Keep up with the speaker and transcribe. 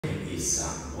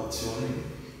is what's your name?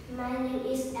 My name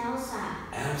is Elsa.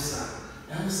 Elsa.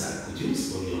 Elsa, could you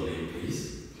spell your name,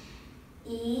 please?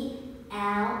 E-L-S-A,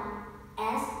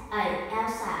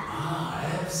 Elsa.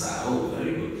 Ah, Elsa. Oh,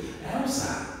 very good. Elsa.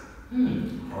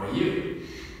 How are you?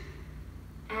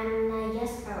 I'm 9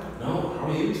 years old. No, how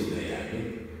are you today, I mean?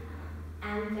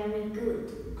 I'm very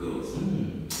good. Good.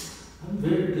 I'm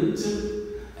very good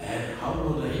too. And how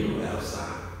old are you, Elsa?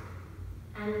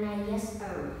 I'm 9 years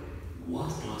old. What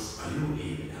class are you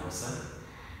in, Elsa?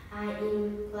 I'm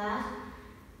in class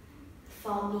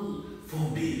 4B.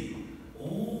 4B.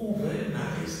 Oh, very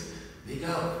nice. Big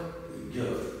up.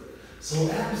 Good. So,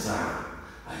 Elsa,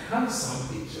 I have some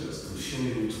pictures to show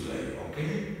you today,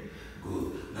 okay? Good.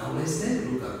 Now, let's take a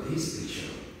look at this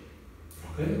picture.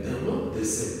 Okay? They look the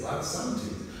same, but some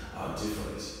things are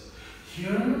different.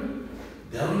 Here,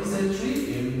 there is a tree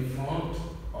in front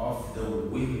of the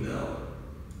window.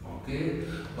 Okay?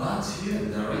 But here,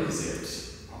 there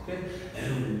isn't. Okay?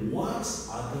 And what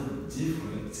are the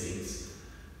different things?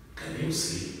 Can you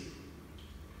see?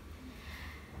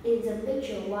 In the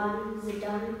picture 1, the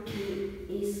donkey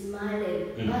is smiling,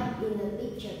 but in the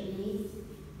picture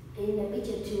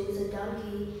 2, the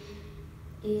donkey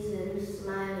isn't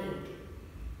smiling.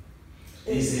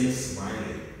 Isn't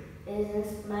smiling.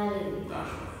 Isn't smiling.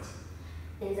 That's right.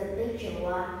 In the picture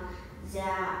 1,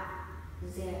 there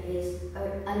is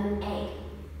an egg,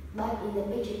 but in the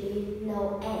picture B,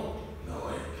 no egg. No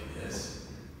egg, yes.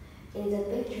 In the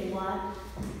picture 1,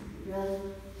 the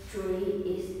tree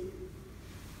is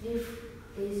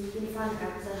in front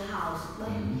of the house, but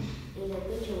in the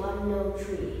picture 1, no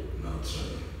tree. No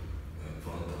tree in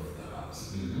front of the house.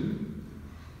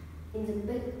 In the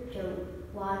picture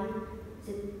 1,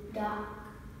 the dog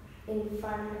in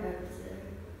front of the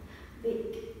pig,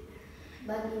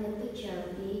 but in the picture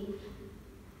B,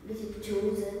 picture 2,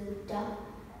 the dog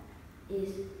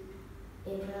is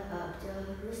in front of the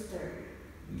rooster.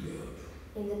 Good.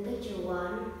 In the picture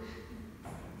 1,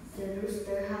 the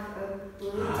rooster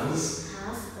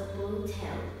has a blue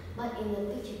tail, but in the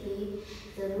picture B,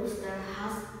 the rooster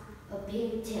has a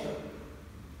pink tail.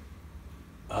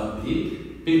 A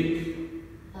big pig.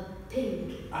 A pink.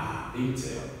 Ah, pink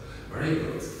tail. Very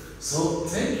good. So,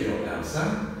 thank you, Elsa.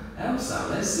 Elsa,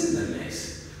 let's see the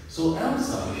next. So,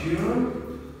 Elsa, here,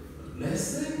 let's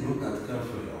take a look at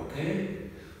carefully, okay?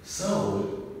 So,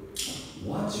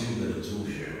 what you're going to do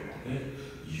here, okay?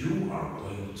 You are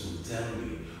going to tell me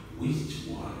which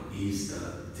one is the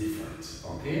different,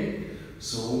 okay?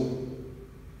 So,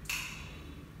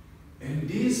 in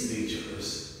these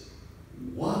pictures,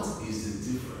 what is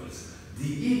the difference? The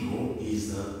eagle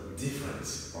is the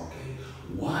difference, okay?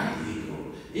 Why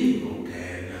eagle? Eagle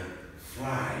can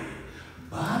fly,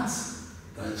 but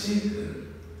the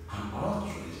chicken, an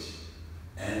ostrich,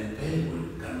 and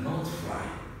penguin cannot fly,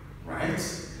 right?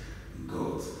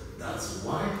 Good. That's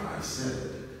why I said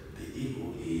the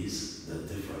eagle is the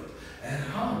different. And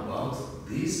how about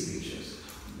these pictures?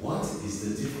 What is the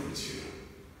difference here?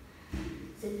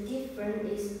 The difference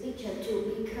is picture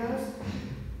 2 because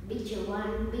picture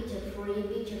 1, picture 3,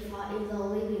 picture 4 is the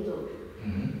living room.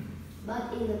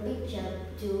 But in the picture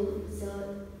 2,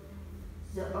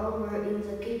 the oven in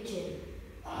the kitchen.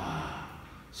 Ah,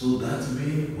 so that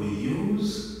means we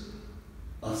use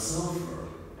a sofa,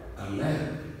 a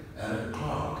lamp, and a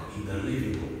clock in the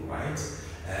living room, right?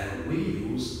 And we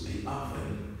use the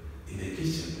oven in the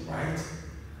kitchen, right?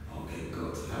 Okay,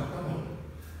 good. Now come on.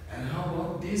 And how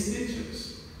about these pictures?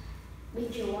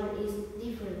 Picture 1 is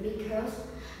different because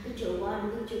picture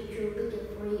 1, picture 2, picture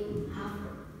 3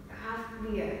 have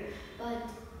beer. But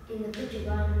in the picture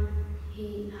 1,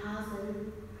 he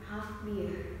hasn't have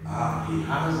beer. Ah, he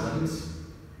hasn't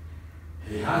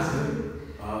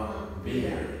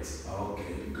beard.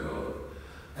 Okay, good.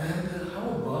 And how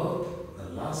about the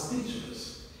last pictures?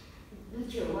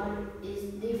 Picture 1 is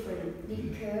different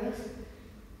because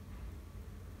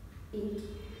it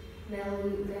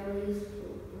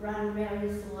run very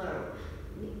slow.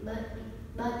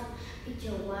 But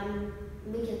picture 1,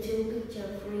 picture 2, picture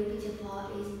 3, picture 4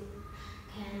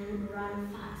 can run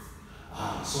fast.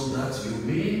 Ah, so that you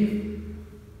mean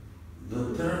the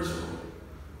turtle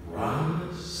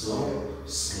runs so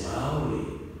slowly.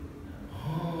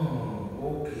 Oh,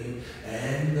 okay.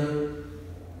 And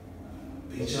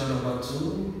picture number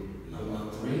 2,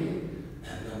 number 3,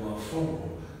 and number 4,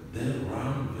 they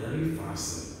run very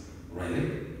fast. Really?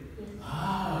 Yes.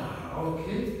 Ah,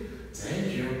 okay.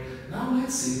 Thank you. Now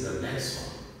let's see the next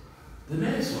one. The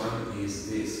next one is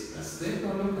this. Let's take a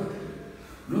look at it.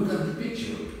 Look at the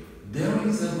picture. There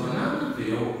is a banana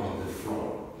peel on the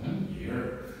floor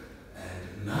here.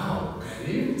 And now,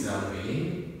 can you tell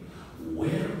me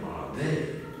where are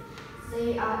they?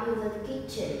 They are in the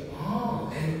kitchen.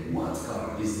 Oh, and what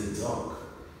color is the dog?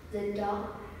 The dog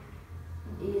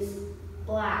is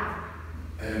black.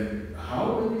 And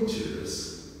how many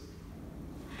chairs?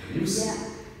 Can you see?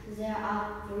 There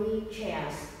are 3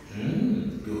 chairs.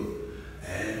 Good.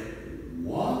 And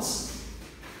what?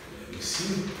 Let me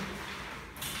see.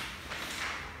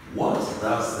 What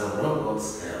does the robot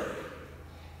carry?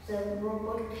 The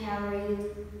robot carries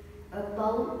a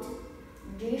boat,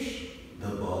 dish, The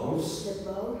bowls,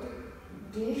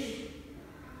 dishes,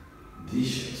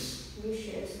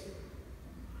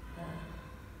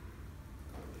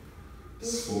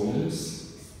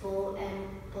 spoons. spoon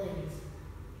and plates.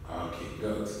 Okay,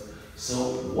 good. So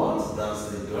what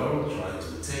does the girl try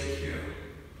to take here?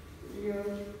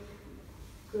 The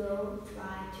girl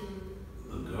tries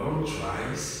The girl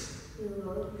tries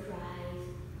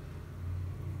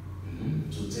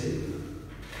to take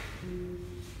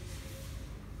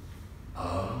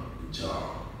a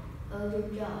jar. a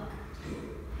jug. Good.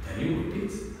 Can you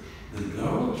repeat? The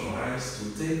girl tries to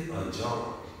take a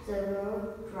jar. The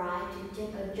girl tries to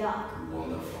take a jug.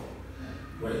 Wonderful.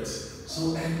 Great.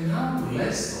 So, and now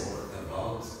let's talk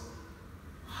about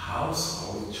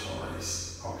household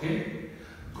chores. Okay?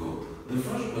 Good. The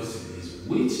first question is,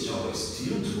 which chores do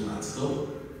you do at home?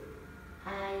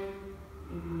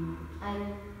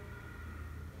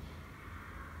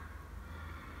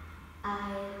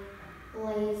 I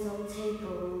place on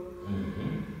table.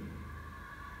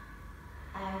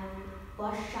 I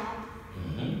wash up.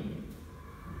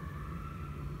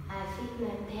 I feed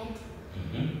my pet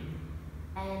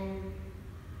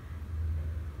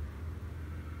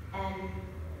and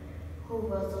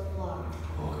hoover the floor.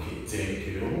 Okay, thank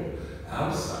you,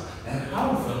 Elsa. And how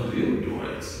often do you do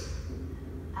it?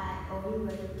 I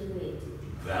always do it.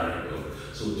 Very good.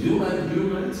 So, do you like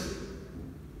doing it?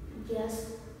 Yes,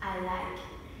 I like.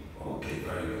 Okay,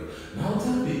 very good. Now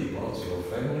tell me about your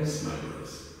family's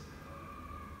members.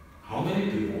 How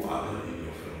many people are there in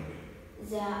your family?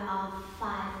 There are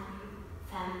 5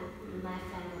 my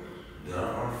family. There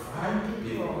are 5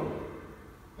 people.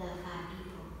 There are 5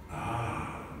 people.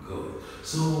 Ah, good.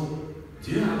 So,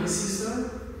 do you have a sister?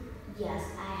 Yes,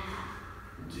 I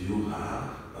have. Do you have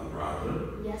a brother?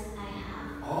 Yes, I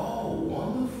have. Oh,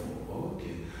 wonderful.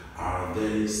 Okay. Are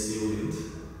they students?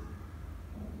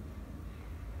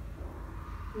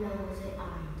 No, they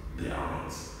aren't. They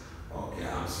aren't. Okay,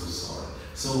 I'm so sorry.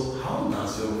 So, how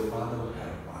does your father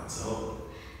help at home?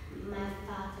 My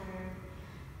father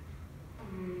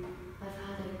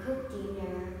cooked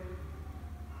dinner.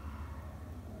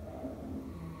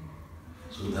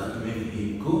 So that means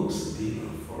he cooks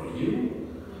dinner for you,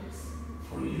 Yes.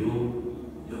 for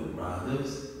you, your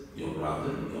brothers, your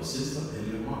brother, your sister, and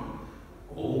your mom.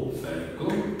 Oh, very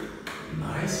good.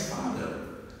 Nice father.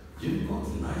 You've got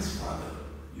a nice father.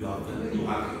 You are very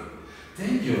lucky.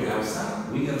 Thank you, Elsa.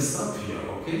 We can stop here,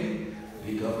 okay?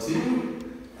 Pick up to you.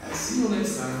 I'll see you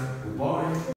next time. Goodbye.